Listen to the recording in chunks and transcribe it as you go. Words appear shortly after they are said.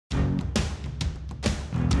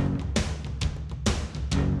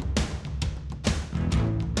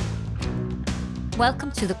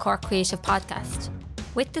Welcome to the Cork Creative Podcast.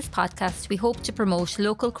 With this podcast, we hope to promote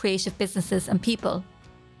local creative businesses and people.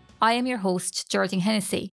 I am your host, Geraldine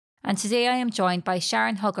Hennessy, and today I am joined by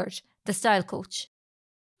Sharon Huggard, the style coach.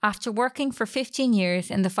 After working for 15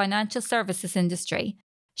 years in the financial services industry,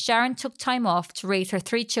 Sharon took time off to raise her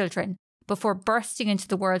 3 children before bursting into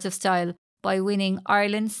the world of style by winning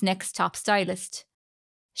Ireland's Next Top Stylist.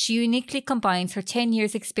 She uniquely combines her 10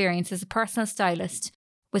 years' experience as a personal stylist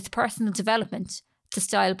with personal development to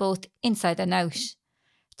style both inside and out.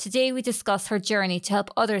 Today we discuss her journey to help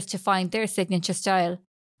others to find their signature style,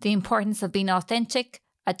 the importance of being authentic,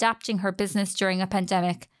 adapting her business during a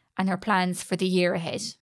pandemic, and her plans for the year ahead.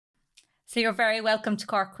 So you're very welcome to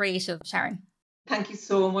Cork Creative, Sharon. Thank you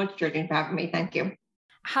so much, Geraldine, for having me. Thank you.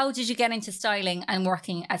 How did you get into styling and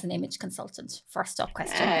working as an image consultant? First up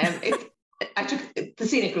question. I took the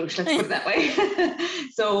scenic route, let's put it that way.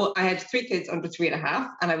 So I had 3 kids under 3.5,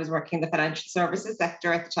 and I was working in the financial services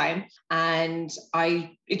sector at the time. And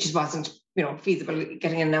it just wasn't, feasible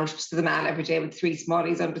getting in and out to the mall every day with 3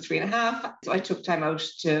 smallies under 3.5. So I took time out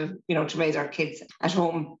to raise our kids at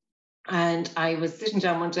home. And I was sitting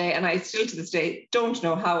down one day, and I still to this day don't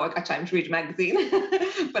know how I got time to read a magazine,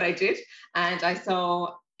 but I did. And I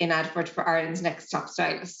saw an advert for Ireland's Next Top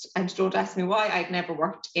Stylist. And don't ask me why, I'd never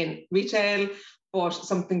worked in retail, but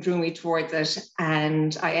something drew me towards it,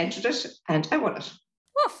 and I entered it and I won it.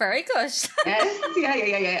 Oh, very good. Yes,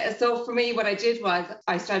 yeah. So for me, what I did was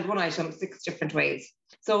I styled one item 6 different ways.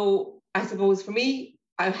 So I suppose for me,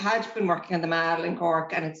 I had been working on the mall in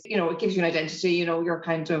Cork, and it's, it gives you an identity, you're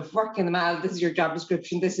kind of working the mall, this is your job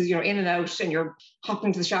description, this is, in and out, and you're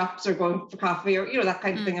hopping to the shops or going for coffee or, that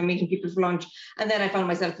kind of thing, and meeting people for lunch. And then I found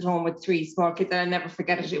myself at home with 3 small kids, and I'll never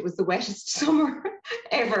forget it. It was the wettest summer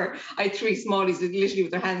ever. I had 3 smallies literally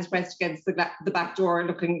with their hands pressed against the back door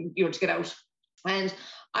looking, to get out. And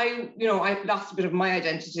I lost a bit of my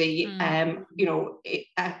identity, at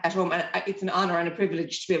home. And it's an honour and a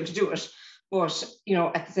privilege to be able to do it. But,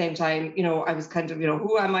 at the same time, I was kind of,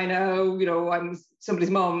 who am I now? I'm somebody's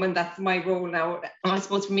mum, and that's my role now. And I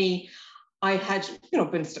suppose for me, I had,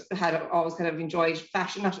 had always kind of enjoyed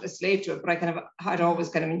fashion, not a slave to it, but I kind of had always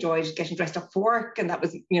kind of enjoyed getting dressed up for work. And that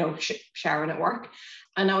was, showering at work.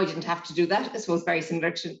 And now I didn't have to do that. I suppose very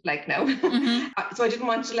similar to like now. Mm-hmm. So I didn't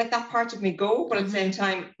want to let that part of me go. But at the same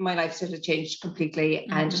time, my lifestyle had changed completely.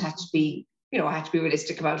 Mm-hmm. And it had to be, I had to be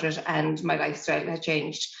realistic about it. And my lifestyle had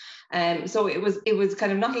changed. So it was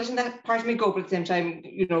kind of not letting that part of me go, but at the same time,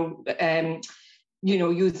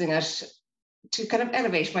 using it to kind of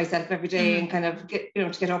elevate myself every day, and kind of get,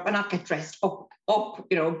 to get up and not get dressed up, but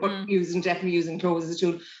definitely using clothes as a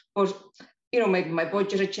tool. But, maybe my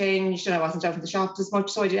budget had changed and I wasn't out in the shops as much.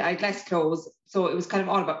 So I had less clothes. So it was kind of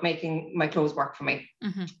all about making my clothes work for me.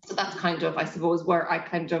 Mm-hmm. So that's kind of, I suppose, where I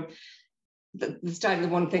kind of, the styling the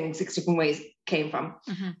one thing 6 different ways came from.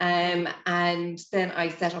 Mm-hmm. And then I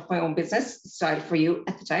set up my own business, Style For You,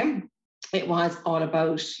 at the time. It was all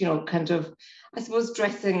about, kind of, I suppose,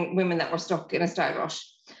 dressing women that were stuck in a style rush.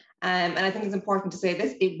 And I think it's important to say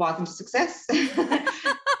this, it wasn't a success.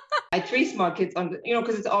 I had 3 small kids on,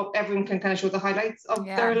 because it's all, everyone can kind of show the highlights of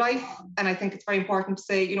their life. And I think it's very important to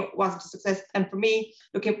say, it wasn't a success. And for me,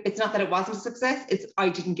 look, it's not that it wasn't a success, it's I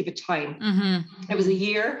didn't give it time. Mm-hmm. It was a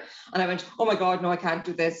year and I went, oh my God, no, I can't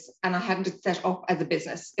do this. And I hadn't it set up as a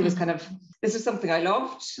business. It was kind of, this is something I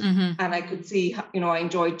loved, and I could see, I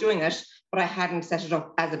enjoyed doing it, but I hadn't set it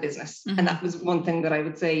up as a business. Mm-hmm. And that was one thing that I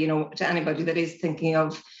would say, to anybody that is thinking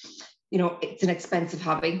of, it's an expensive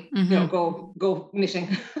hobby, go knitting,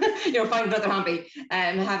 find another hobby.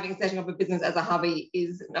 Setting up a business as a hobby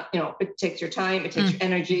is, it takes your time, it takes your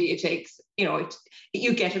energy, it takes,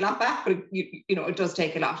 you get a lot back, but it does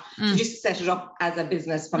take a lot. So just set it up as a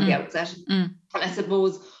business from the outset. And I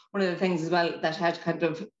suppose one of the things as well that had kind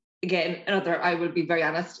of, again, I will be very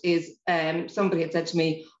honest, is somebody had said to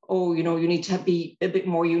me, oh, you need to be a bit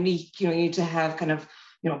more unique, you need to have kind of,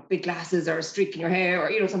 big glasses or a streak in your hair,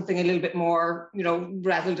 or, something a little bit more,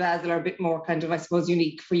 razzle dazzle, or a bit more kind of, I suppose,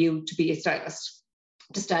 unique for you to be a stylist,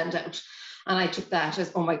 to stand out. And I took that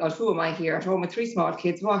as, oh my God, who am I here at home with 3 small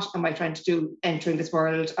kids? What am I trying to do entering this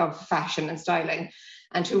world of fashion and styling?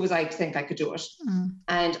 And who was I to think I could do it?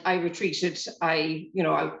 And I retreated. I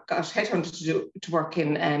got headhunted to work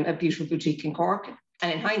in a beautiful boutique in Cork.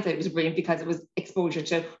 And in hindsight, it was brilliant because it was exposure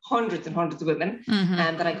to hundreds and hundreds of women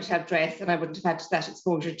that I could have dressed, and I wouldn't have had that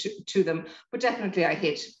exposure to them. But definitely I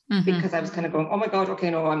hid because I was kind of going, oh my God, okay,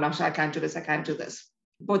 no, I can't do this.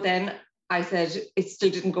 But then I said it still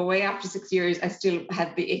didn't go away after 6 years. I still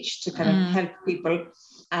had the itch to kind of help people.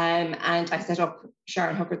 And I set up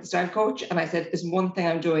Sharon Hooker, the style coach. And I said, there's one thing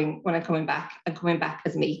I'm doing when I'm coming back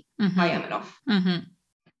as me. I am enough.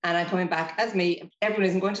 And I'm coming back as me. Everyone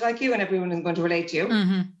isn't going to like you and everyone isn't going to relate to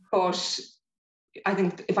you. But I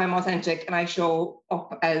think if I'm authentic and I show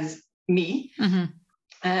up as me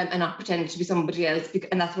and not pretend to be somebody else,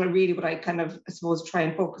 and that's what I kind of, I suppose, try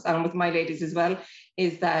and focus on with my ladies as well,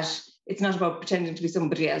 is that it's not about pretending to be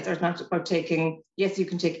somebody else, or it's not about taking, yes, you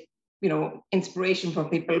can take, you know, inspiration from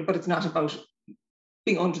people, but it's not about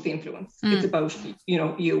being under the influence. It's about, you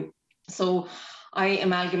know, you. So I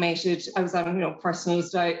amalgamated, I was on, you know, personal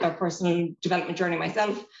development journey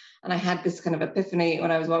myself. And I had this kind of epiphany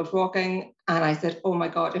when I was out walking, and I said, oh my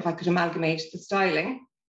God, if I could amalgamate the styling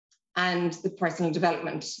and the personal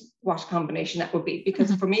development, what a combination that would be.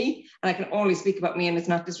 Because for me, and I can only speak about me, and it's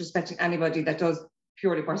not disrespecting anybody that does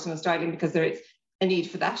purely personal styling, because there is a need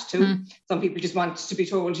for that too. Some people just want to be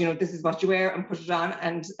told, you know, this is what you wear and put it on.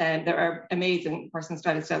 And there are amazing personal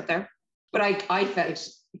stylists out there. But I felt,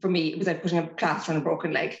 for me, it was like putting a plaster on a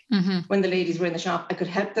broken leg. When the ladies were in the shop, I could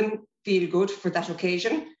help them feel good for that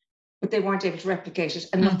occasion, but they weren't able to replicate it,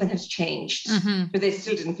 and nothing has changed. But they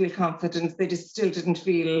still didn't feel confident. They just still didn't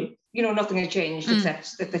feel, you know, nothing had changed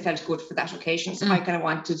except that they felt good for that occasion. So I kind of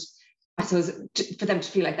wanted, I suppose, for them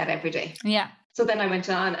to feel like that every day. Yeah. So then I went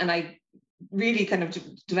on and I really kind of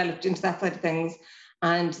developed into that side of things.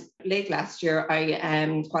 And late last year,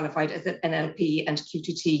 I qualified as an NLP and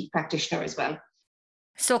QTT practitioner as well.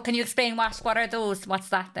 So can you explain what are those? What's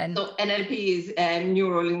that then? So NLP is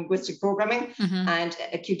neuro-linguistic programming, and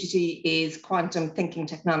QTT is quantum thinking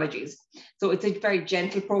technologies. So it's a very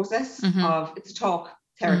gentle process of, it's a talk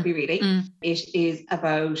therapy really. It is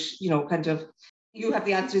about, you know, kind of, you have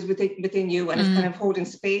the answers within you, and it's kind of holding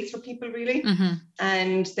space for people really.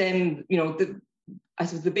 And then, you know, I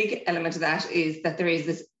suppose the big element of that is that there is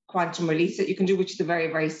this quantum release that you can do, which is a very,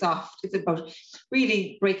 very soft. It's about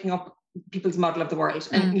really breaking up people's model of the world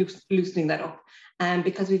and loosening that up. And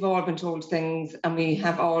because we've all been told things, and we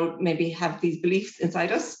have all maybe have these beliefs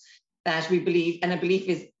inside us that we believe, and a belief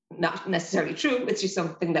is not necessarily true. It's just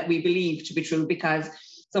something that we believe to be true because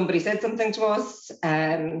somebody said something to us.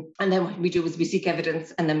 And then what we do is we seek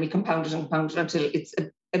evidence, and then we compound it until it's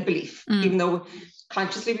a belief, even though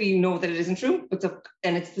consciously we know that it isn't true, but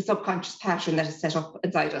then it's the subconscious pattern that is set up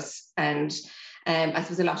inside us. And I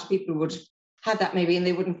suppose a lot of people would have that maybe, and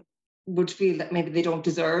they would feel that maybe they don't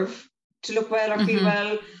deserve to look well or feel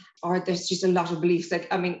well, or there's just a lot of beliefs. Like,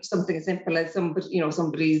 I mean, something as simple as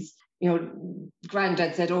somebody's, you know,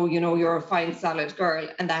 granddad said, oh, you know, you're a fine, solid girl.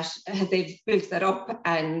 And that they've built that up.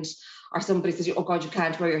 And, or somebody says, oh God, you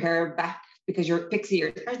can't wear your hair back because you're pixie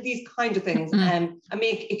ears. These kind of things. I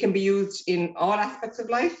mean, it can be used in all aspects of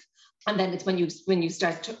life. And then it's when you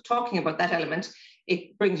start talking about that element,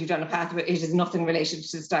 it brings you down a path where it is nothing related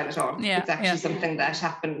to the style at all. It's actually something that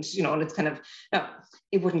happened, you know, and it's kind of, no,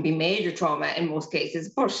 it wouldn't be major trauma in most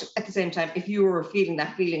cases. But at the same time, if you were feeling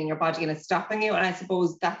that feeling in your body and it's stopping you, and I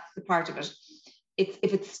suppose that's the part of it,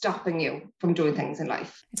 if it's stopping you from doing things in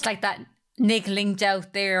life. It's like that niggling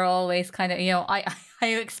doubt there always kind of, you know, I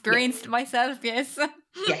experienced myself, yes.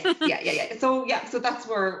 Yeah. So that's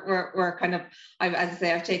where we're kind of, as I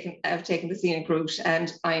say, I've taken the scenic route,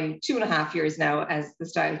 and I'm 2.5 years now as the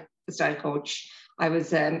style coach. I was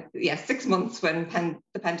 6 months when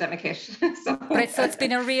the pandemic hit. so it's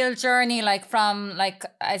been a real journey, like from, like,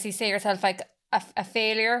 as you say yourself, like a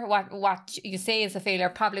failure. What you say is a failure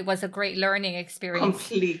probably was a great learning experience.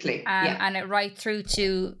 Completely. And it right through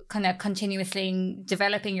to kind of continuously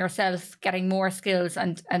developing yourself, getting more skills,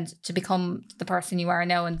 and to become the person you are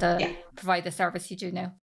now, and provide the service you do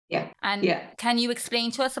now. Can you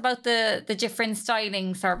explain to us about the different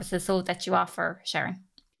styling services that you offer, Sharon?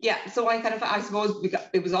 Yeah, so I suppose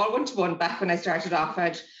it was all one-to-one back when I started off.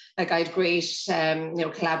 I had great,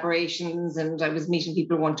 collaborations, and I was meeting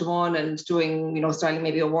people one-to-one and doing, you know, styling,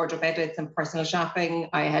 maybe a wardrobe edits and personal shopping.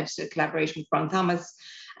 I had a collaboration with Brown Thomas.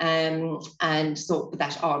 And so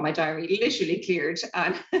that all my diary literally cleared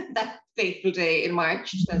on that fateful day in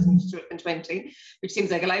March 2020, which seems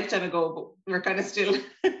like a lifetime ago, but we're kind of still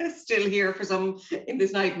here for some in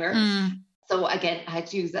this nightmare. So again, I had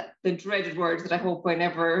to use the dreaded word that I hope I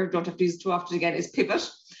never don't have to use too often again, is pivot.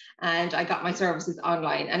 And I got my services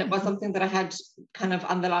online, and it was something that I had kind of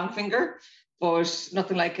on the long finger, but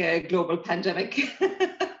nothing like a global pandemic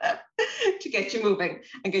to get you moving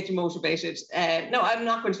and get you motivated. No, I'm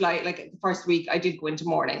not going to lie. Like the first week I did go into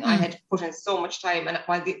mourning. I had put in so much time, and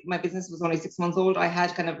while my business was only 6 months old, I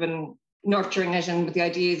had kind of been nurturing it and with the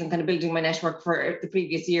ideas and kind of building my network for the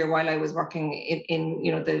previous year while I was working in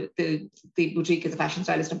the boutique as a fashion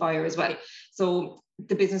stylist and buyer as well. So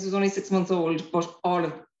the business was only 6 months old, but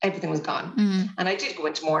everything was gone. And I did go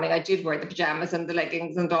into mourning. I did wear the pajamas and the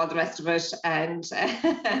leggings and all the rest of it. And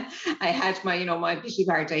I had my pity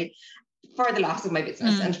party for the loss of my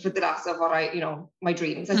business and for the loss of what my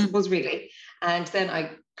dreams, I suppose, really. And then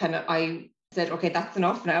I said, okay, that's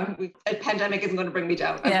enough now. A pandemic isn't going to bring me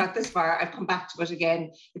down. I've got this far. I've come back to it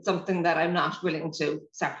again. It's something that I'm not willing to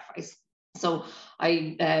sacrifice. So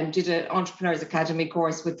I did an Entrepreneurs Academy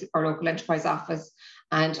course with our local enterprise office.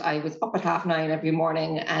 And I was up at 9:30 every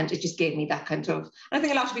morning, and it just gave me that kind of, I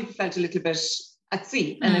think a lot of people felt a little bit at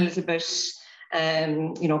sea and a little bit,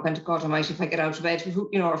 kind of, God almighty, if I get out of bed,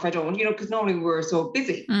 or if I don't, because normally we were so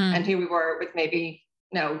busy. And here we were with maybe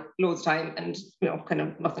now loads of time and, kind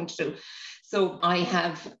of nothing to do. So I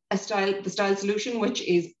have the style solution, which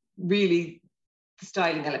is really the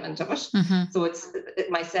styling element of it. So it's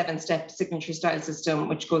my 7-step signature style system,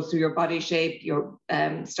 which goes through your body shape, your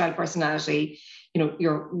style personality,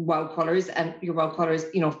 your wow colors, and your wow colors,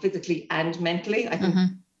 physically and mentally, I think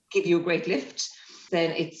give you a great lift.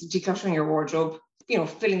 Then it's decluttering your wardrobe,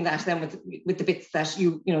 filling that then with the bits that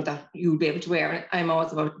that you'll be able to wear. I'm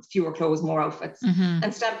always about fewer clothes, more outfits,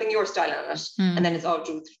 and stamping your style on it. And then it's all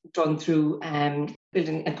done through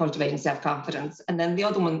building and cultivating self-confidence. And then the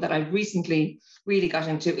other one that I've recently really got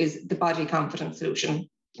into is the body confidence solution,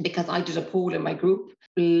 because I did a poll in my group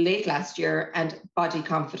late last year, and body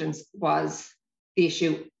confidence was the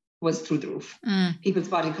issue, was through the roof. People's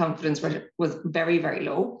body confidence was very, very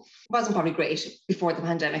low. It wasn't probably great before the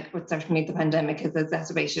pandemic, but certainly the pandemic has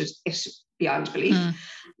exacerbated it beyond belief.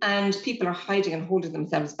 And people are hiding and holding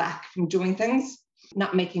themselves back from doing things,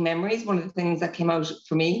 not making memories. One of the things that came out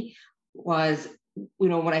for me was,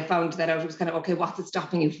 when I found that out, it was kind of, okay, what's it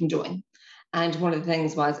stopping you from doing? And one of the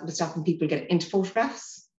things was it was stopping people getting into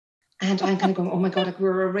photographs. And I'm kind of going, oh my God, like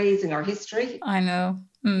we're erasing our history. I know.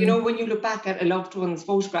 When you look back at a loved one's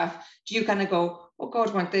photograph, do you kind of go, oh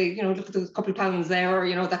God, weren't they, look at those couple of pounds there,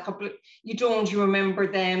 or, that couple of, you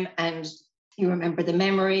remember them, and you remember the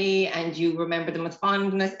memory, and you remember them with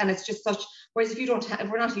fondness. And it's just such, whereas if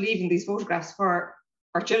we're not leaving these photographs for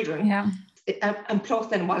our children. Yeah. And plus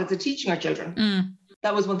then what is it teaching our children?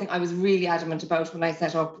 That was one thing I was really adamant about when I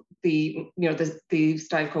set up the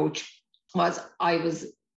style coach, was I was,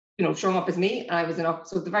 showing up as me, and I was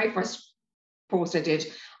so the very first post I did,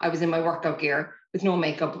 I was in my workout gear with no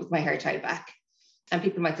makeup, with my hair tied back. And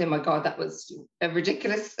people might say, my God, that was a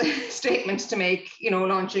ridiculous statement to make,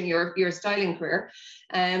 launching your styling career.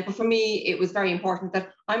 But for me, it was very important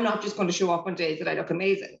that I'm not just going to show up on days that I look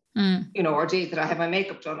amazing, or days that I have my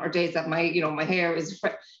makeup done, or days that my hair is,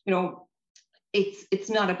 it's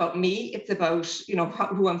not about me. It's about,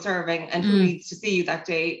 who I'm serving and who needs to see you that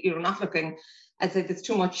day, not looking as if it's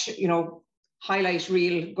too much, highlight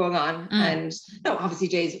reel going on. And no, obviously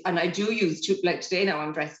days, and I do use like today now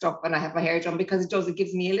I'm dressed up and I have my hair done, because it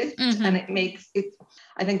gives me a lift, and it makes it,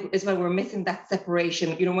 I think as well, we're missing that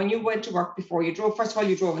separation. When you went to work before, you drove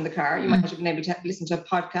in the car, you might have been able to listen to a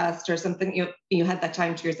podcast or something, you had that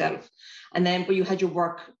time to yourself, and then but you had your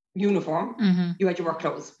work uniform, you had your work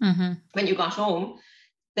clothes. When you got home,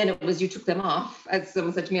 then it was, you took them off. As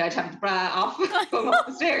someone said to me, I'd have the bra off going up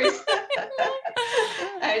the stairs.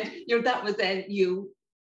 And that was then you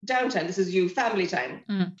downtime. This is you family time.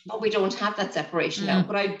 But we don't have that separation now.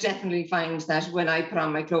 But I definitely find that when I put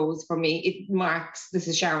on my clothes, for me, it marks, this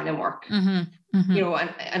is Sharon in work. And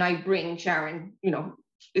I bring Sharon,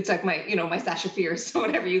 it's like my, my Sasha Fierce, or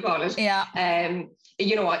whatever you call it. Yeah.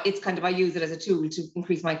 It's kind of, I use it as a tool to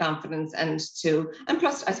increase my confidence, and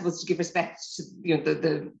plus, I suppose, to give respect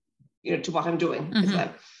to, to what I'm doing as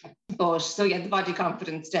well. But so, yeah, the body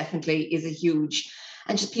confidence definitely is a huge,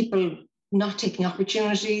 and just people not taking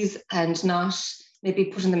opportunities and not maybe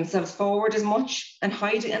putting themselves forward as much, and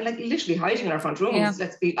hiding, and like literally hiding in our front rooms. Yeah.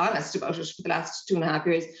 Let's be honest about it, for the last 2.5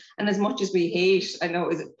 years. And as much as we hate, I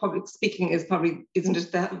know, public speaking isn't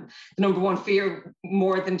it the number one fear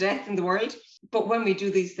more than death in the world? But when we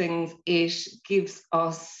do these things, it gets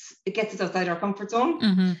us outside our comfort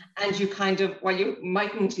zone. And you kind of, while you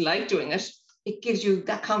mightn't like doing it, it gives you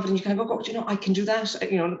that confidence. You kind of go, I can do that.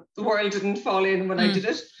 The world didn't fall in when I did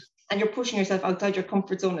it. And you're pushing yourself outside your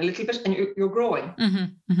comfort zone a little bit, and you're growing.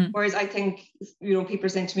 Whereas I think, people are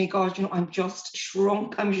saying to me, God, I'm just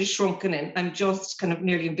shrunken in. I'm just kind of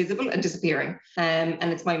nearly invisible and disappearing.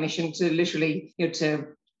 And it's my mission to literally,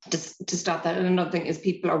 to stop that. And another thing is,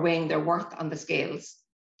 people are weighing their worth on the scales.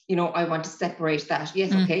 I want to separate that.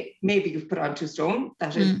 Yes, okay, maybe you've put on 2 stone.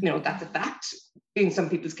 That is, that's a fact in some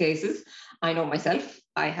people's cases. I know myself,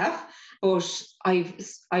 I have. But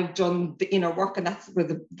I've done the inner work, and that's where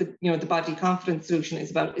the body confidence solution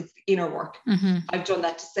is about. It's the inner work. I've done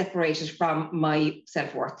that to separate it from my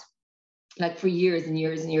self-worth. Like for years and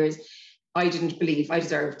years and years, I didn't believe I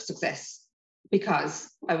deserved success because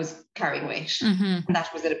I was carrying weight. And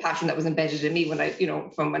that was a passion that was embedded in me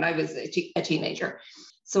from when I was a teenager.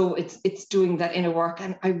 So it's doing that inner work.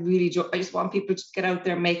 And I just want people to get out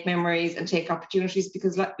there, make memories and take opportunities,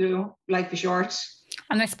 because life is short.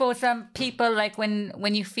 And I suppose people, like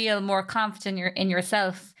when you feel more confident in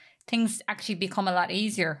yourself, things actually become a lot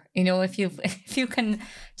easier. If you can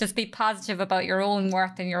just be positive about your own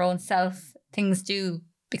worth and your own self, things do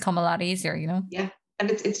become a lot easier, Yeah. And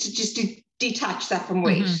it's to just detach that from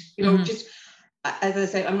weight, just, as I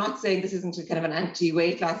said, I'm not saying this isn't a kind of an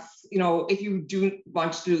anti-weight loss, if you do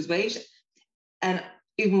want to lose weight. And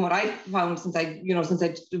even what I found since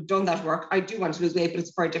I've done that work, I do want to lose weight, but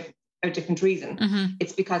it's for a different reason.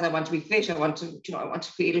 It's because I want to be fit. I want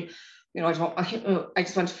to feel, I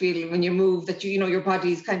just want to feel when you move that your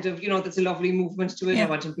body's kind of, there's a lovely movement to it. I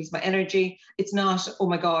want to increase my energy. It's not, oh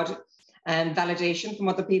my God, validation from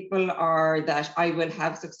other people, or that I will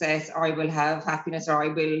have success, or I will have happiness, or I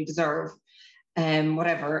will deserve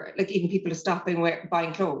whatever. Like even people are stopping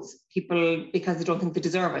buying clothes, because they don't think they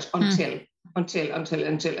deserve it until, and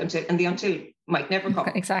the until might never come.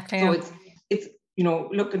 Exactly. So it's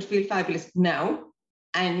look and feel fabulous now.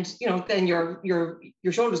 And, then your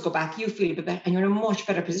shoulders go back, you feel a bit better, and you're in a much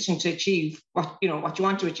better position to achieve what you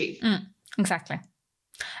want to achieve. Exactly.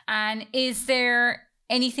 And is there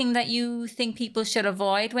anything that you think people should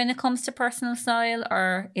avoid when it comes to personal style,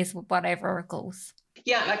 or is whatever goes?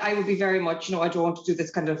 Yeah, like I would be very much, I don't want to do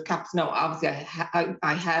this kind of caps. No, obviously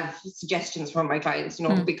I have suggestions from my clients,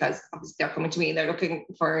 because obviously they're coming to me and they're looking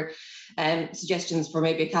for suggestions for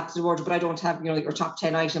maybe a capsule wardrobe, but I don't have, your top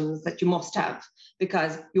 10 items that you must have,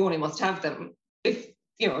 because you only must have them if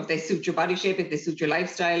they suit your body shape, if they suit your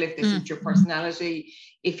lifestyle, if they suit your personality,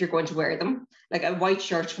 if you're going to wear them. Like a white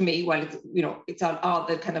shirt for me, while it's, it's on all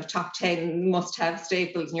the kind of top 10 must-have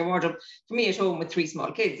staples in your wardrobe, for me at home with 3 small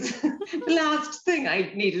kids, the last thing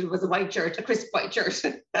I needed was a white shirt, a crisp white shirt.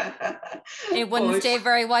 It wouldn't stay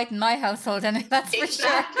very white in my household, and that's for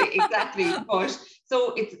sure. Exactly. But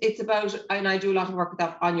so it's about, and I do a lot of work with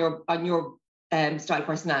that on your style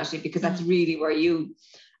personality, because that's really where you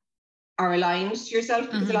are aligned to yourself.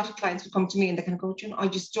 Because a lot of clients will come to me and they kind of go,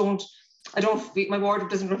 I don't feel, my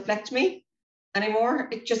wardrobe doesn't reflect me anymore.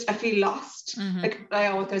 I feel lost. Like I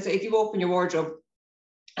always kind of say, if you open your wardrobe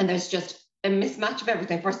and there's just a mismatch of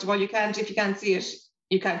everything, first of all, if you can't see it,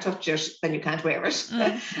 you can't touch it, then you can't wear it.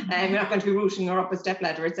 And you're not going to be rooting or up a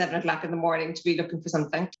stepladder at 7 o'clock in the morning to be looking for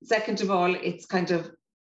something. Second of all, it's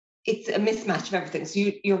a mismatch of everything.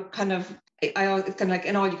 So you're kind of, it's kind of like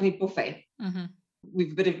an all-you-can-eat buffet.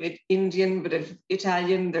 We've a bit of Indian, a bit of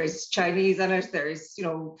Italian, there's Chinese on it, there's,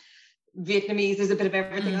 Vietnamese, there's a bit of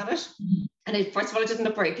everything on it. And first of all, it doesn't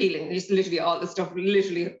look very appealing. It's literally all the stuff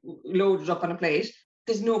literally loaded up on a plate.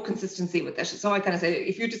 There's no consistency with it. So I kind of say,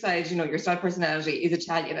 if you decide, your style personality is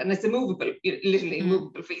Italian, and it's a movable, literally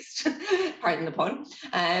movable feast, pardon the pun.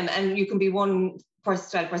 And you can be one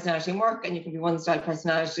style personality in work, and you can be one style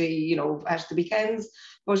personality, at the weekends.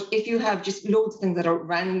 But if you have just loads of things that are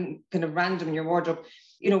kind of random in your wardrobe,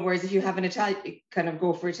 whereas if you have an Italian, kind of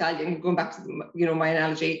go for Italian, going back to, my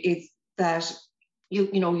analogy, it's that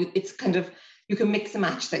it's kind of, you can mix and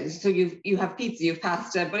match things. So you have pizza, you have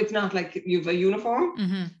pasta, but it's not like you have a uniform.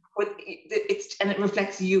 But it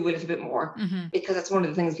reflects you a little bit more, because that's one of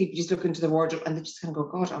the things people just look into the wardrobe and they just kind of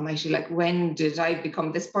go, God almighty, like when did I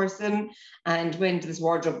become this person, and when did this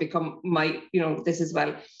wardrobe become my, this as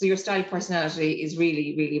well. So your style personality is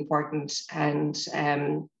really, really important, and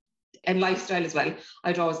lifestyle as well.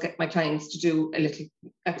 I'd always get my clients to do a little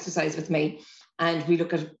exercise with me, and we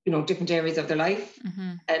look at different areas of their life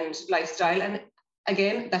and lifestyle. And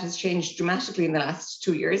again, that has changed dramatically in the last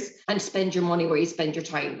 2 years. And spend your money where you spend your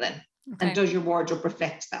time then. Okay. And does your wardrobe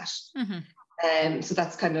reflect that? So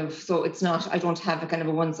that's kind of, so it's not, I don't have a kind of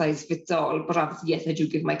a one size fits all, but obviously, yes, I do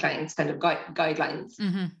give my clients kind of guidelines.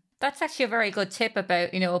 That's actually a very good tip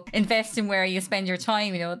about, investing where you spend your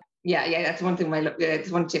time, Yeah, that's one thing it's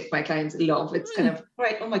one tip my clients love. It's kind of,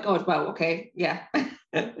 right, oh my God, wow, okay, yeah.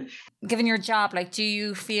 Given your job, like, do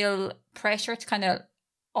you feel pressure to kind of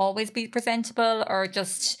always be presentable, or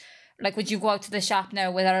just like, would you go out to the shop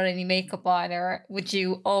now without any makeup on, or would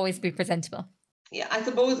you always be presentable? Yeah, I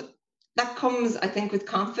suppose that comes, I think, with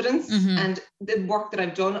confidence and the work that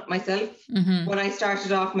I've done myself. When I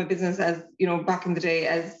started off my business as, back in the day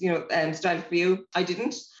as, Style for You, I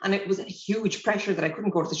didn't. And it was a huge pressure that I couldn't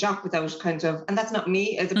go to the shop without and that's not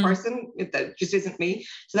me as a person. That just isn't me.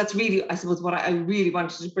 So that's really, I suppose, what I really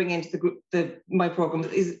wanted to bring into the group, my program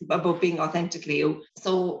is about being authentically you.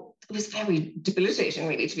 So it was very debilitating,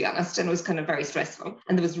 really, to be honest. And it was kind of very stressful.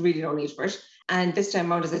 And there was really no need for it. And this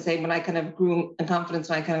time around, as I say, when I kind of grew in confidence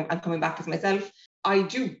and I'm coming back as myself, I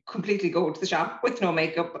do completely go to the shop with no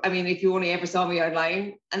makeup. I mean, if you only ever saw me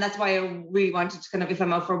online, and that's why I really wanted to kind of, if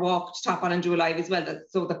I'm out for a walk, to top on and do a live as well,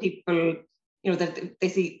 so that people, that they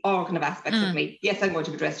see all kind of aspects of me. Yes, I'm going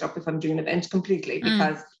to be dressed up if I'm doing an event completely,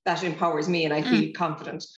 because that empowers me and I feel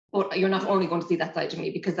confident. But you're not only going to see that side of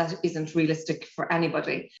me, because that isn't realistic for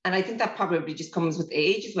anybody. And I think that probably just comes with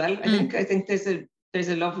age as well. I think there's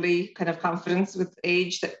a lovely kind of confidence with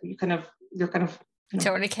age that you're kind of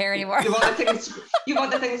don't really care anymore. You want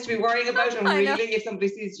the things to be worrying about, and really, if somebody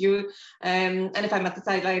sees you, and if I'm at the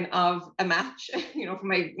sideline of a match, for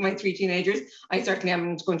my 3 teenagers, I certainly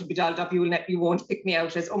am going to be dolled up. You won't pick me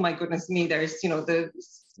out as, oh my goodness me, there's the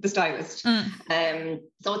stylist. So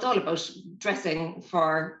it's all about dressing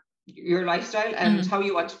for your lifestyle and how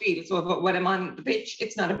you want to feel. So when I'm on the pitch,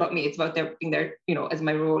 it's not about me. It's about being there, as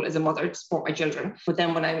my role as a mother to support my children. But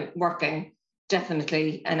then when I'm working,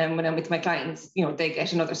 definitely, and then when I'm with my clients, they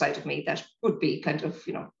get another side of me that would be kind of,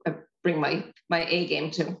 I bring my A game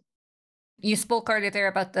to. You spoke earlier there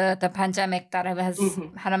about the pandemic, that it has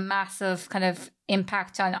had a massive kind of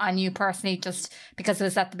impact on you personally, just because it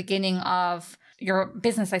was at the beginning of your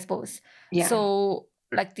business, I suppose. Yeah. So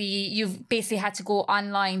you've basically had to go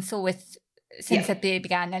online since it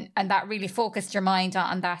began, and that really focused your mind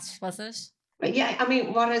on that, was it? Yeah, I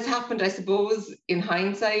mean, what has happened, I suppose, in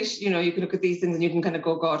hindsight, you can look at these things and you can kind of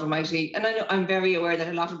go, God almighty. And I know I'm very aware that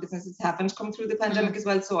a lot of businesses haven't come through the pandemic as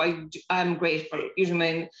well. So I'm grateful,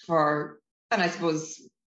 and I suppose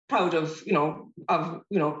proud of,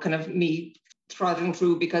 kind of me trotting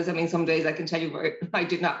through, because I mean, some days I can tell you where I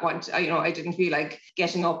did not want, I didn't feel like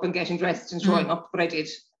getting up and getting dressed and showing up, but I did.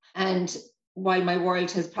 And while my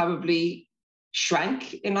world has probably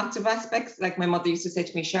shrank in lots of aspects, like my mother used to say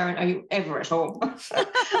to me, Sharon, are you ever at home?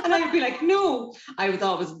 And I would be like, no. I was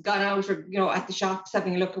always gone out, or at the shops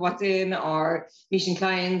having a look at what's in, or meeting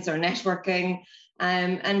clients, or networking.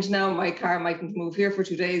 And now my car mightn't move here for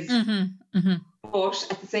 2 days. But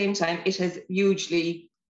at the same time, it has hugely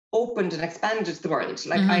opened and expanded the world.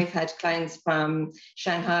 Like I've had clients from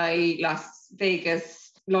Shanghai, Las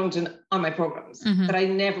Vegas, London on my programs that I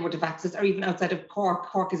never would have accessed, or even outside of Cork.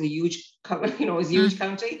 Cork is a huge, huge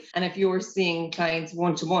county. And if you're seeing clients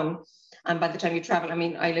one-to-one, and by the time you travel, I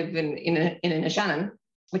mean, I live in Shannon,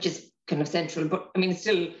 which is kind of central, but I mean, it's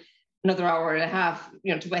still another hour and a half,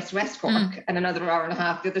 to West Cork, and another hour and a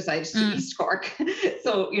half the other side to East Cork.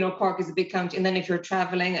 So, Cork is a big county. And then if you're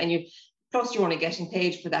traveling and plus you're only getting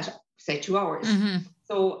paid for that, say 2 hours.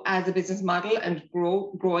 So as a business model and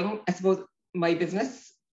growing, I suppose my business,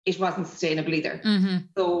 it wasn't sustainable either.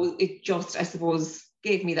 So it just, I suppose,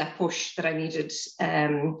 gave me that push that I needed,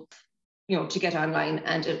 to get online.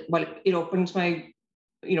 And it opened my,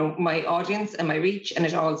 my audience and my reach. And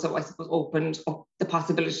it also, I suppose, opened up the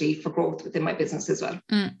possibility for growth within my business as well.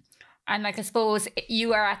 And I suppose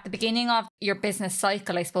you are at the beginning of your business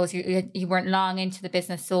cycle. I suppose you weren't long into the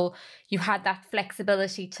business, so you had that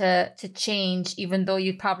flexibility to change, even though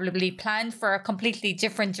you probably planned for a completely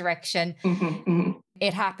different direction.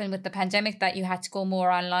 It happened with the pandemic that you had to go more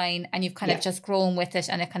online, and you've kind of just grown with it,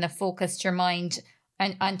 and it kind of focused your mind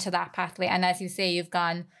onto that pathway. And as you say, you've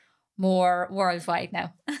gone more worldwide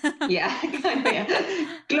now.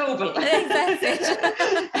 Global.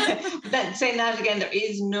 Saying that again, there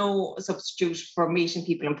is no substitute for meeting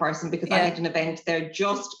people in person, because I had an event there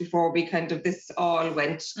just before this all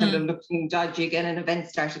went kind of looking dodgy again, and events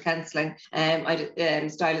started cancelling. I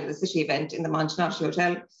did Style in the City event in the Montenotte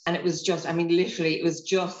Hotel, and it was just, I mean, literally, it was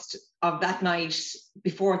just of that night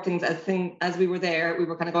before as we were there, we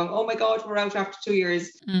were kind of going, oh my God, we're out after 2 years.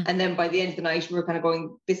 And then by the end of the night, we were kind of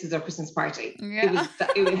going, this is our Christmas party.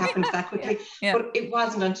 It happened that quickly. But it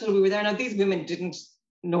wasn't until we were there. Now, these women didn't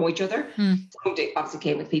know each other. Some obviously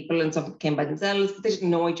came with people, and some came by themselves, but they didn't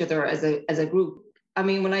know each other as a group. I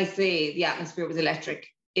mean, when I say the atmosphere was electric,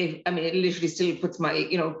 it literally still puts my,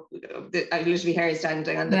 I literally hair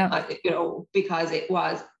standing on the, because it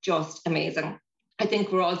was just amazing. I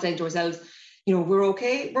think we're all saying to ourselves, we're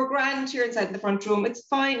okay, we're grand here inside in the front room, it's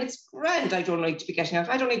fine, it's grand, I don't need to be getting out,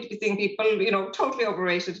 I don't need to be seeing people, totally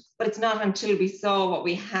overrated. But it's not until we saw what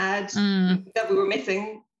we had that we were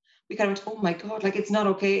missing, we kind of went, oh my God, like, it's not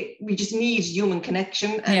okay. We just need human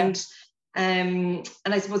connection. And And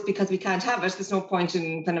I suppose because we can't have it, there's no point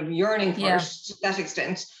in kind of yearning for it to that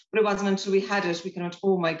extent. But it wasn't until we had it, we kind of went,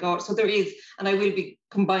 oh my God. So there is, and I will be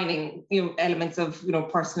combining, elements of,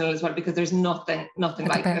 personal as well, because there's nothing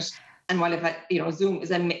like it. And while Zoom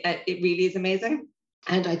is, it really is amazing.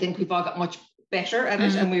 And I think we've all got much better at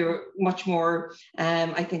it, and we were much more,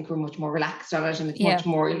 I think we're much more relaxed on it, and it's much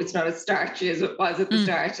more, it's not as starchy as it was at the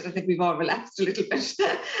start. And I think we've all relaxed a little bit.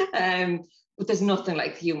 But there's nothing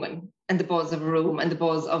like human, and the buzz of a room, and the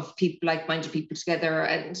buzz of people, like-minded people together,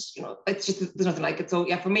 and it's just, there's nothing like it. So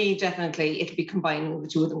yeah, for me, definitely it'll be combining the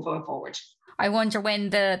two of them going forward. I wonder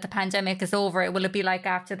when the pandemic is over, will it be like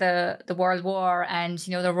after the World War and,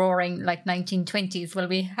 the roaring like 1920s? Will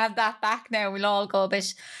we have that back now? We'll all go a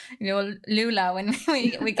bit, Lula when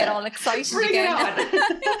we get all excited Bring again. It on.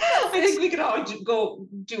 I think we could all go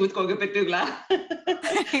do with going a bit Lula.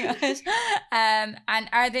 And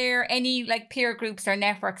are there any like peer groups or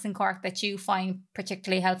networks in Cork that you find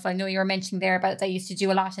particularly helpful? I know you were mentioning there about they used to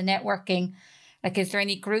do a lot of networking. Like, is there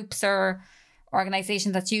any groups or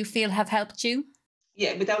organisations that you feel have helped you?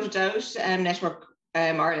 Yeah, without a doubt, Network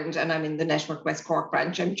Ireland, and I'm in the Network West Cork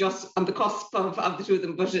branch. I'm just on the cusp of the two of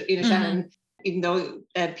them, but Shannon, even though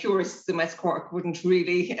purists in West Cork wouldn't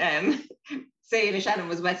really say Shannon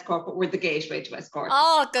was West Cork, but we're the gateway to West Cork.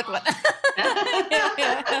 Oh, good one.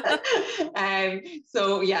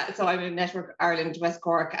 So I'm in Network Ireland, West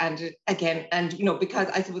Cork, and again, and because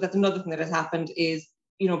I suppose that's another thing that has happened is,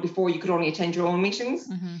 before you could only attend your own meetings.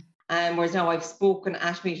 Whereas now I've spoken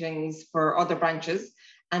at meetings for other branches,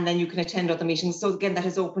 and then you can attend other meetings. So again, that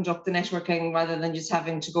has opened up the networking rather than just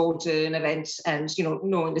having to go to an event and,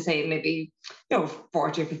 knowing to say maybe,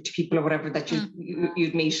 40 or 50 people or whatever that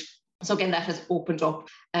you'd meet. So again, that has opened up.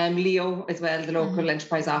 Leo as well, the local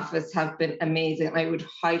enterprise office, have been amazing. I would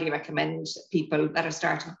highly recommend people that are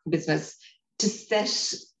starting a business to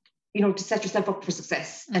set yourself up for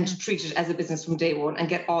success and to treat it as a business from day one and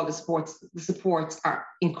get all the supports. The supports are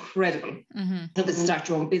incredible. To start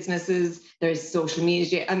your own businesses, there's social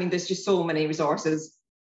media. I mean, there's just so many resources.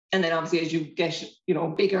 And then obviously as you get,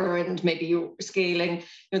 bigger and maybe you're scaling,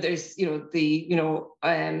 there's, the,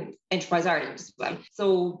 Enterprise Ireland as well.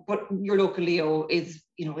 So, but your local Leo is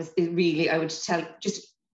really, I would tell,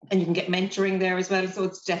 and you can get mentoring there as well. So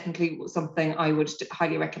it's definitely something I would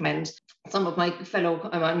highly recommend. Some of my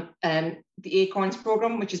I'm on the Acorns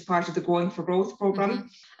program, which is part of the Growing for Growth program.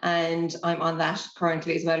 And I'm on that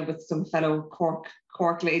currently as well with some fellow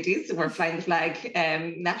Cork ladies. We're flying the flag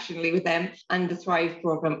nationally with them. And the Thrive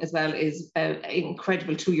program as well is an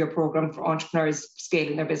incredible 2-year program for entrepreneurs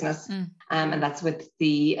scaling their business. And that's with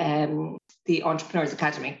the Entrepreneurs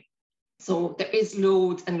Academy. So there is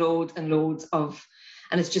loads and loads and loads of,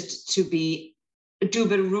 and it's just to do a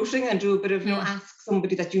bit of routing and do a bit of, ask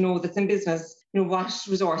somebody that that's in business, what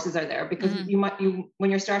resources are there, because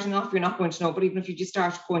when you're starting off, you're not going to know, but even if you just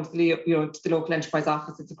start going to the local enterprise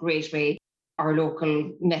office, it's a great way. Our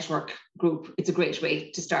local network group, it's a great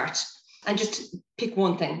way to start. And just pick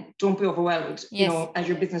one thing. Don't be overwhelmed. Yes. As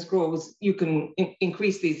your business grows, you can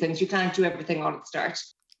increase these things. You can't do everything all at the start.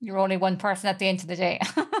 You're only one person at the end of the day.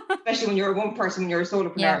 Especially when you're one person, you're a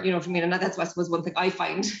solopreneur, you know what I mean? And that's, I suppose, one thing I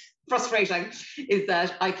find frustrating is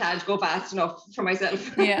that I can't go fast enough for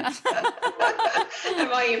myself. Yeah. And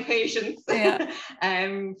my impatience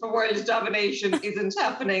for world domination isn't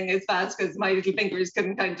happening as fast because my little fingers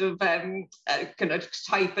can kind of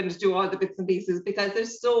type and do all the bits and pieces, because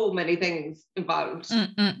there's so many things involved.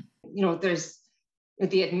 There's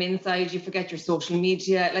the admin side, you forget your social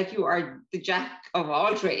media, like you are the jack of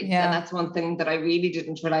all trades. And that's one thing that I really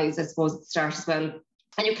didn't realize, I suppose, at the start as well.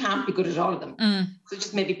 And you can't be good at all of them. So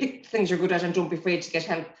just maybe pick things you're good at and don't be afraid to get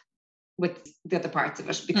help with the other parts of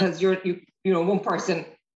it, because one person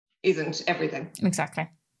isn't everything. Exactly.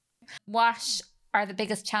 What are the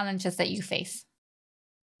biggest challenges that you face?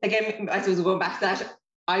 Again, I suppose going back to that,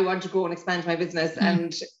 I want to grow and expand my business,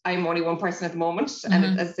 and I'm only one person at the moment.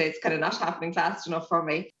 And as I say, it's kind of not happening fast enough for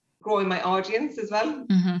me. Growing my audience as well.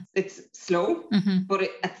 It's slow, but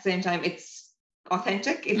at the same time, it's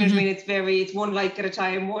authentic. If you know what I mean, it's one like at a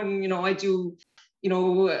time. I do,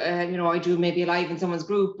 I do maybe a live in someone's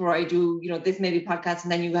group, or I do, this maybe podcast,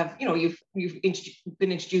 and then you have, you've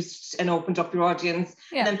been introduced and opened up your audience,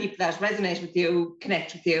 and then people that resonate with you,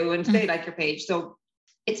 connect with you, and they like your page. So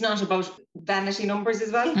it's not about vanity numbers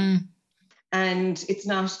as well. And it's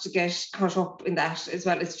not to get caught up in that as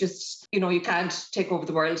well. It's just, you can't take over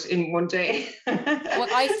the world in one day. Well,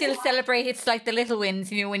 I still celebrate. It's like the little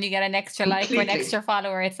wins, when you get an extra like or an extra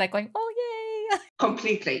follower, it's like going, oh, yay.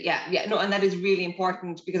 Completely. Yeah. No, and that is really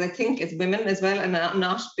important, because I think as women as well, and I'm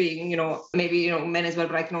not being, maybe, men as well,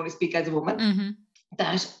 but I can only speak as a woman.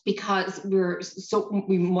 that because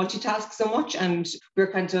we multitask so much, and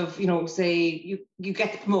we're kind of, say you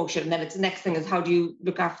get the promotion, and then it's the next thing is how do you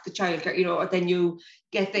look after the childcare, then you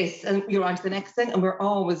get this and you're on to the next thing, and we're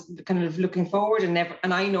always kind of looking forward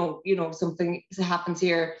and I know, something happens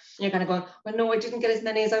here and you're kind of going, well, no, I didn't get as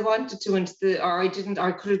many as I wanted to or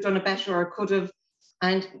I could have done it better, or I could have.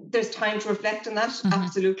 And there's time to reflect on that. Mm-hmm.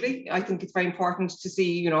 Absolutely. I think it's very important to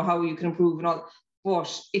see, how you can improve and all.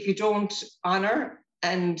 But if you don't honour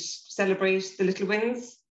and celebrate the little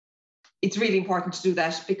wins, it's really important to do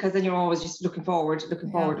that, because then you're always just looking forward.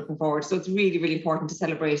 So it's really, really important to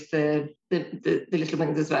celebrate the little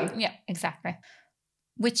wins as well. Yeah, exactly.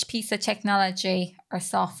 Which piece of technology or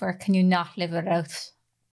software can you not live without?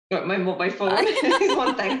 My mobile phone is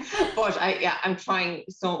one thing, but I'm trying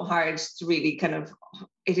so hard to really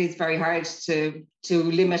it is very hard to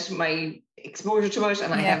limit my exposure to it.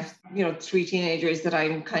 And I have, 3 teenagers that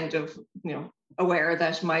I'm kind of, aware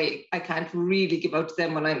that I can't really give out to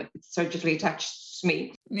them when I'm surgically attached to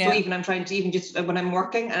me. Yeah. So even I'm trying to, even just when I'm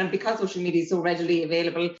working, and because social media is so readily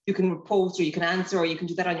available, you can post or you can answer or you can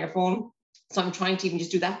do that on your phone. So I'm trying to even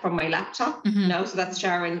just do that from my laptop now. So that's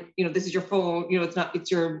Sharon, this is your phone,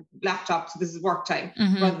 it's your laptop. So this is work time,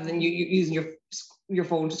 rather than you using your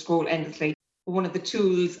phone to scroll endlessly. One of the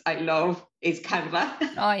tools I love is Canva.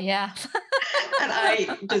 Oh, yeah. And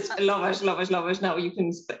I just love it. Now you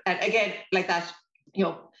can, and again, like that,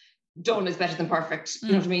 done is better than perfect.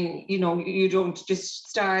 You know what I mean? You don't just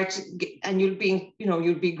start and you'll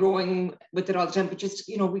be growing with it all the time, but just,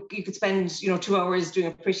 you could spend, 2 hours doing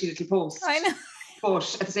a pretty little post. I know.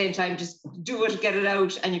 But at the same time, just do it, get it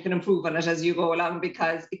out, and you can improve on it as you go along,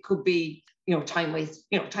 because it could be, time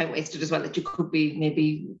wasted as well, that you could be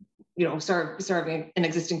maybe, serving an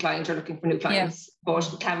existing client or looking for new clients. Yeah. But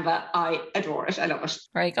Canva, I adore it. I love it.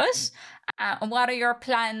 Very good. And what are your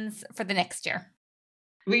plans for the next year?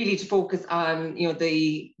 Really to focus on,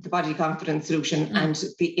 the body confidence solution and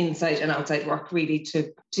the inside and outside work, really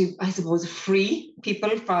to I suppose free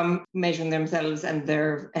people from measuring themselves and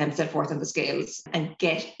their self-worth on the scales, and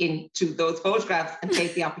get into those photographs and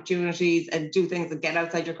take the opportunities and do things and get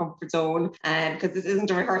outside your comfort zone, because this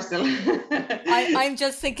isn't a rehearsal. I'm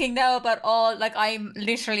just thinking now about I'm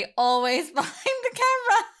literally always behind the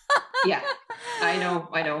camera. Yeah, I know.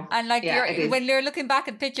 And when you're looking back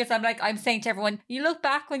at pictures, I'm saying to everyone, you look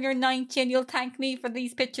back when you're 90 and you'll thank me for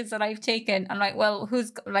these pictures that I've taken. I'm like, well,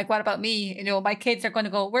 what about me? My kids are going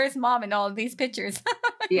to go, where's mom in all these pictures?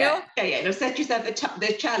 Yeah. No, set yourself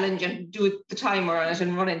the challenge and do the timer on it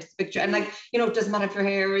and run into the picture. And it doesn't matter if your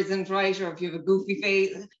hair isn't right or if you have a goofy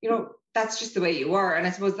face, that's just the way you are. And I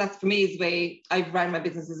suppose that's, for me, is the way I've run my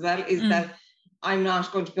business as well, is that I'm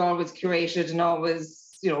not going to be always curated and always,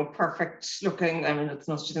 perfect looking. I mean, it's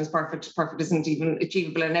not such a thing as perfect. Perfect isn't even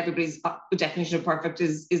achievable, and everybody's definition of perfect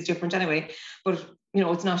is different anyway. But,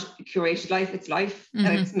 it's not a curated life. It's life, and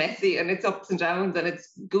it's messy, and it's ups and downs, and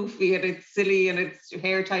it's goofy, and it's silly, and it's your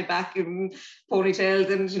hair tied back and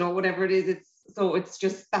ponytails, and, whatever it is. It's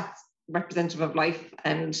just, that's representative of life,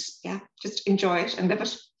 and just enjoy it and live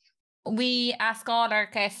it. We ask all our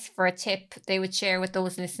guests for a tip they would share with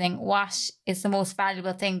those listening. What is the most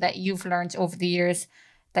valuable thing that you've learned over the years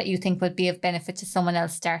that you think would be of benefit to someone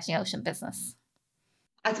else starting out in business?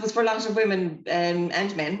 I suppose for a lot of women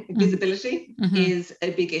and men, visibility is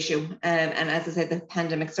a big issue. And as I said, the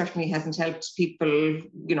pandemic certainly hasn't helped people,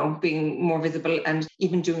 being more visible and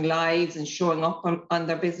even doing lives and showing up on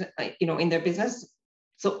their business, in their business.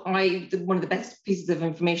 So one of the best pieces of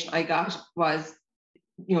information I got was,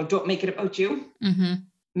 don't make it about you.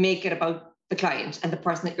 Make it about the client and the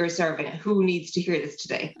person that you're serving. Who needs to hear this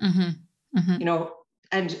today?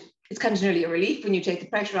 And it's kind of nearly a relief when you take the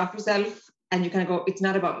pressure off yourself and you kind of go, it's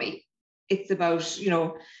not about me. It's about,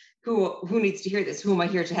 who needs to hear this? Who am I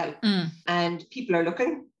here to help? And people are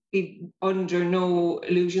looking. Be under no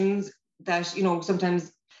illusions that,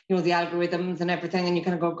 sometimes, the algorithms and everything, and you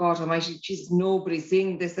kind of go, God almighty, Jesus, nobody's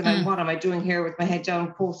seeing this. And what am I doing here with my head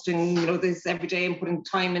down, posting, this every day and putting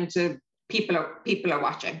time into people are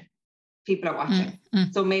watching. People are watching.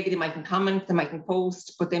 So maybe they mightn't comment, they mightn't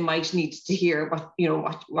post, but they might need to hear what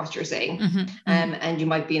you're saying. And you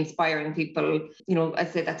might be inspiring people.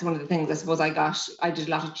 I'd say that's one of the things I suppose I did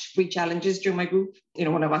a lot of free challenges during my group.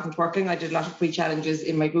 When I wasn't working, I did a lot of free challenges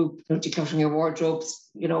in my group, decluttering your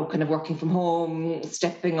wardrobes, kind of working from home,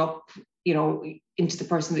 stepping up, into the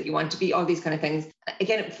person that you want to be, all these kind of things.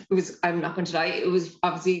 Again, it was, I'm not going to lie, it was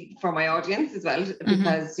obviously for my audience as well,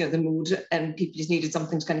 because, the mood, and people just needed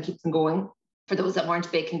something to kind of keep them going. For those that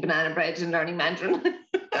weren't baking banana bread and learning Mandarin.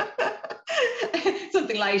 So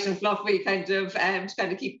something light and fluffy kind of to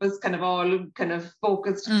kind of keep us kind of all kind of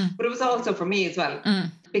focused. But it was also for me as well,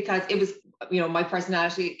 because it was, my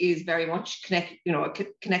personality is very much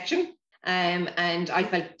connection. And I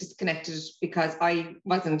felt disconnected because I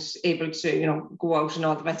wasn't able to, go out and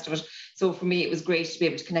all the rest of it. So for me, it was great to be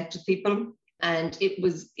able to connect with people, and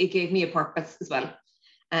it gave me a purpose as well.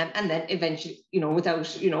 And then eventually,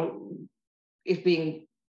 without, it being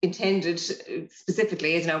intended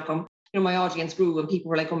specifically as an outcome, my audience grew, and people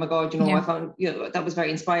were like, oh my God, I found, that was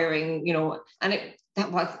very inspiring, and it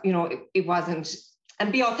wasn't.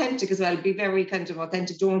 And be authentic as well. Be very kind of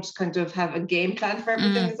authentic. Don't kind of have a game plan for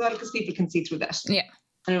everything as well, because people can see through that. Yeah.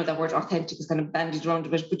 I know that word authentic is kind of bandied around a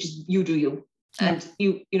bit, but just you do you. Yeah. And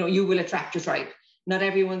you will attract your tribe. Not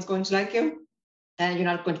everyone's going to like you, and you're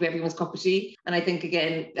not going to be everyone's cup of tea. And I think,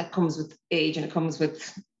 again, that comes with age, and it comes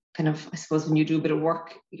with kind of, I suppose, when you do a bit of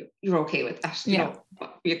work, you're okay with that.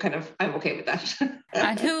 You're kind of, I'm okay with that.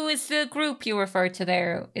 And who is the group you refer to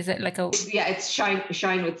there? Is it like a... Yeah, it's Shine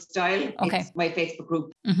with Style. Okay. It's my Facebook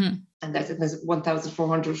group. And there's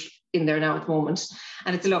 1,400 in there now at the moment.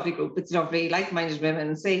 And it's a lovely group. It's lovely, like-minded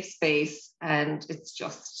women, safe space. And it's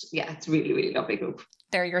just, it's really, really lovely group.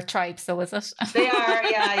 They're your tribe, so is it? They are,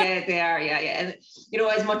 they are. And,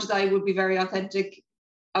 as much as I would be very authentic,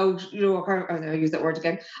 I use that word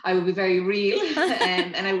again, I would be very real,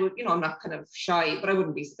 and I would, I'm not kind of shy, but I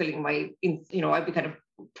wouldn't be spilling I'd be kind of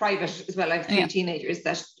private as well. I have 3 teenagers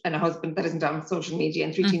and a husband that isn't on social media,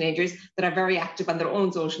 and 3 teenagers that are very active on their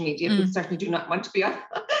own social media, but certainly do not want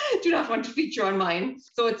to feature on mine.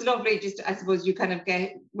 So it's lovely, just, I suppose, you kind of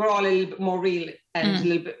we're all a little bit more real and a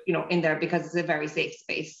little bit, in there, because it's a very safe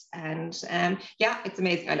space. And it's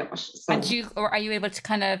amazing. I love it. So. And are you able to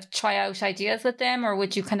kind of try out ideas with them, or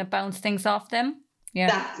would you kind of bounce things off them?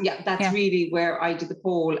 That's really where I did the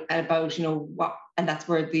poll about, what, and that's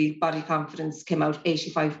where the body confidence came out.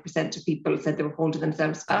 85% of people said they were holding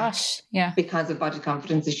themselves back because of body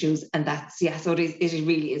confidence issues. And that's, so it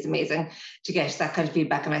really is amazing to get that kind of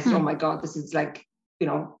feedback. And I said, oh my God, this is like,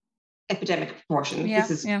 epidemic proportion.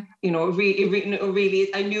 This is, really is.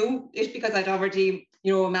 I knew it because I'd already,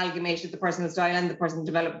 amalgamated the personal style and the personal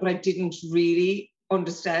development, but I didn't really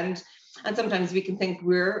understand. And sometimes we can think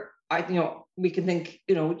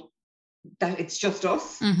that it's just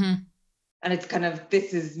us. And it's kind of,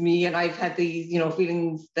 this is me, and I've had these,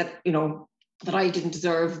 feelings that, that I didn't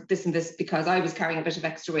deserve this and this because I was carrying a bit of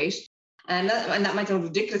extra weight. And that might sound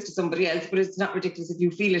ridiculous to somebody else, but it's not ridiculous if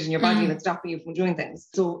you feel it in your body and it's stopping you from doing things.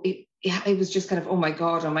 So it was just kind of, oh my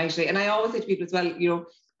God almighty. And I always say to people as well,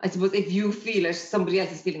 I suppose if you feel it, somebody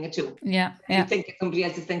else is feeling it too. Yeah. You think somebody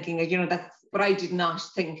else is thinking it, that's, but I did not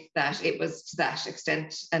think that it was to that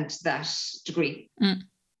extent and to that degree.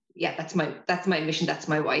 Yeah, that's my mission. That's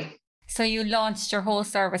my why. So you launched your whole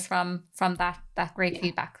service from that great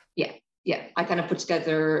feedback. Yeah. I kind of put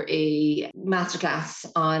together a masterclass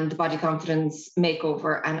on the body confidence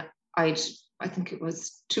makeover, and I think it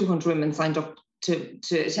was 200 women signed up to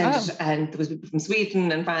attend it, and there was people from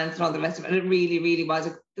Sweden and France and all the rest of it. And it really, really was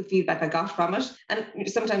the feedback I got from it. And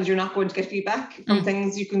sometimes you're not going to get feedback from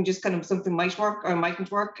things. You can just kind of, something might work or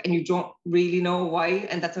mightn't work, and you don't really know why.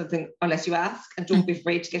 And that's something, unless you ask, and don't be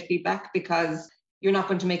afraid to get feedback, because you're not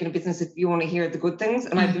going to make it a business if you only hear the good things.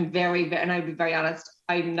 And I've been I'd be very honest,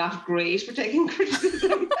 I'm not great for taking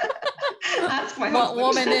criticism. Ask my husband. What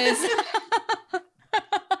woman is?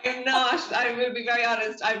 I'm not. I will be very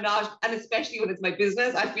honest. I'm not. And especially when it's my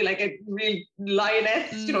business, I feel like a real lioness.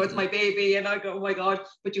 It's my baby. And I go, oh my God.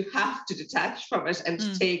 But you have to detach from it and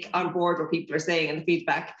to take on board what people are saying and the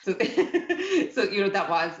feedback. So, that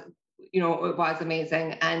was, it was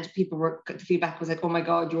amazing. And the feedback was like, oh my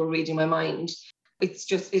God, you're reading my mind.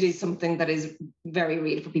 It is something that is very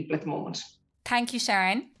real for people at the moment. Thank you,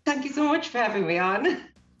 Sharon. Thank you so much for having me on.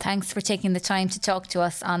 Thanks for taking the time to talk to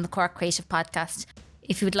us on the Cork Creative Podcast.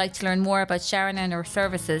 If you would like to learn more about Sharon and her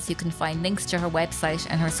services, you can find links to her website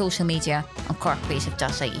and her social media on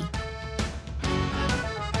corkcreative.ie.